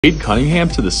Cade Cunningham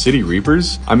to the City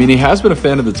Reapers? I mean, he has been a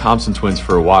fan of the Thompson twins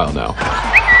for a while now.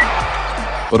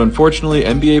 But unfortunately,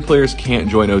 NBA players can't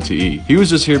join OTE. He was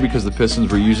just here because the Pistons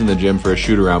were using the gym for a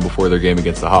shoot-around before their game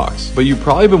against the Hawks. But you've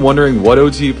probably been wondering what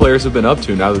OTE players have been up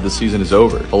to now that the season is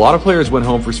over. A lot of players went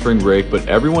home for spring break, but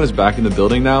everyone is back in the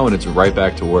building now and it's right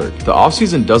back to work. The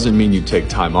offseason doesn't mean you take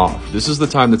time off. This is the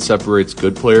time that separates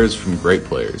good players from great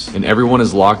players, and everyone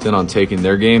is locked in on taking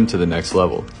their game to the next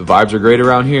level. The vibes are great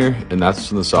around here, and that's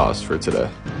the sauce for today.